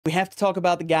We have to talk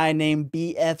about the guy named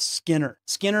B.F. Skinner.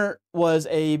 Skinner was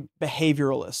a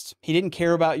behavioralist. He didn't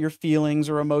care about your feelings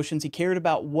or emotions. He cared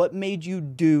about what made you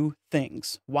do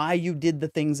things, why you did the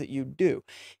things that you do.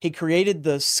 He created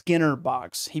the Skinner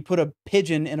box. He put a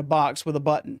pigeon in a box with a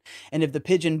button, and if the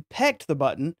pigeon pecked the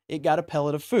button, it got a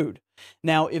pellet of food.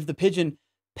 Now, if the pigeon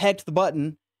pecked the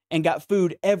button and got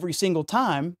food every single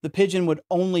time, the pigeon would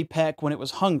only peck when it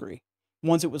was hungry.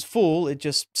 Once it was full, it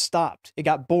just stopped. It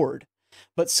got bored.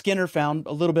 But Skinner found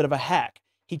a little bit of a hack.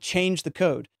 He changed the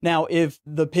code. Now, if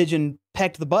the pigeon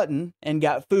pecked the button and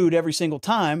got food every single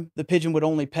time, the pigeon would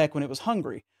only peck when it was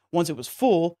hungry. Once it was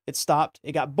full, it stopped,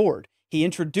 it got bored. He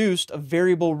introduced a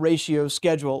variable ratio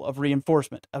schedule of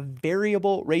reinforcement. A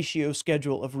variable ratio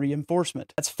schedule of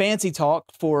reinforcement. That's fancy talk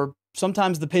for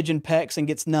sometimes the pigeon pecks and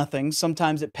gets nothing.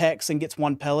 Sometimes it pecks and gets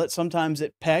 1 pellet. Sometimes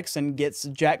it pecks and gets a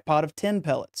jackpot of 10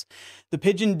 pellets. The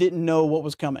pigeon didn't know what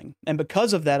was coming. And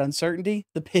because of that uncertainty,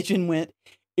 the pigeon went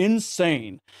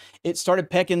insane. It started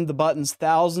pecking the buttons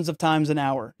thousands of times an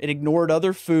hour. It ignored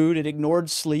other food. It ignored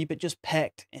sleep. It just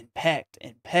pecked and pecked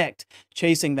and pecked,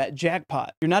 chasing that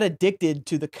jackpot. You're not addicted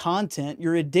to the content.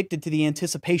 You're addicted to the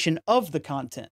anticipation of the content.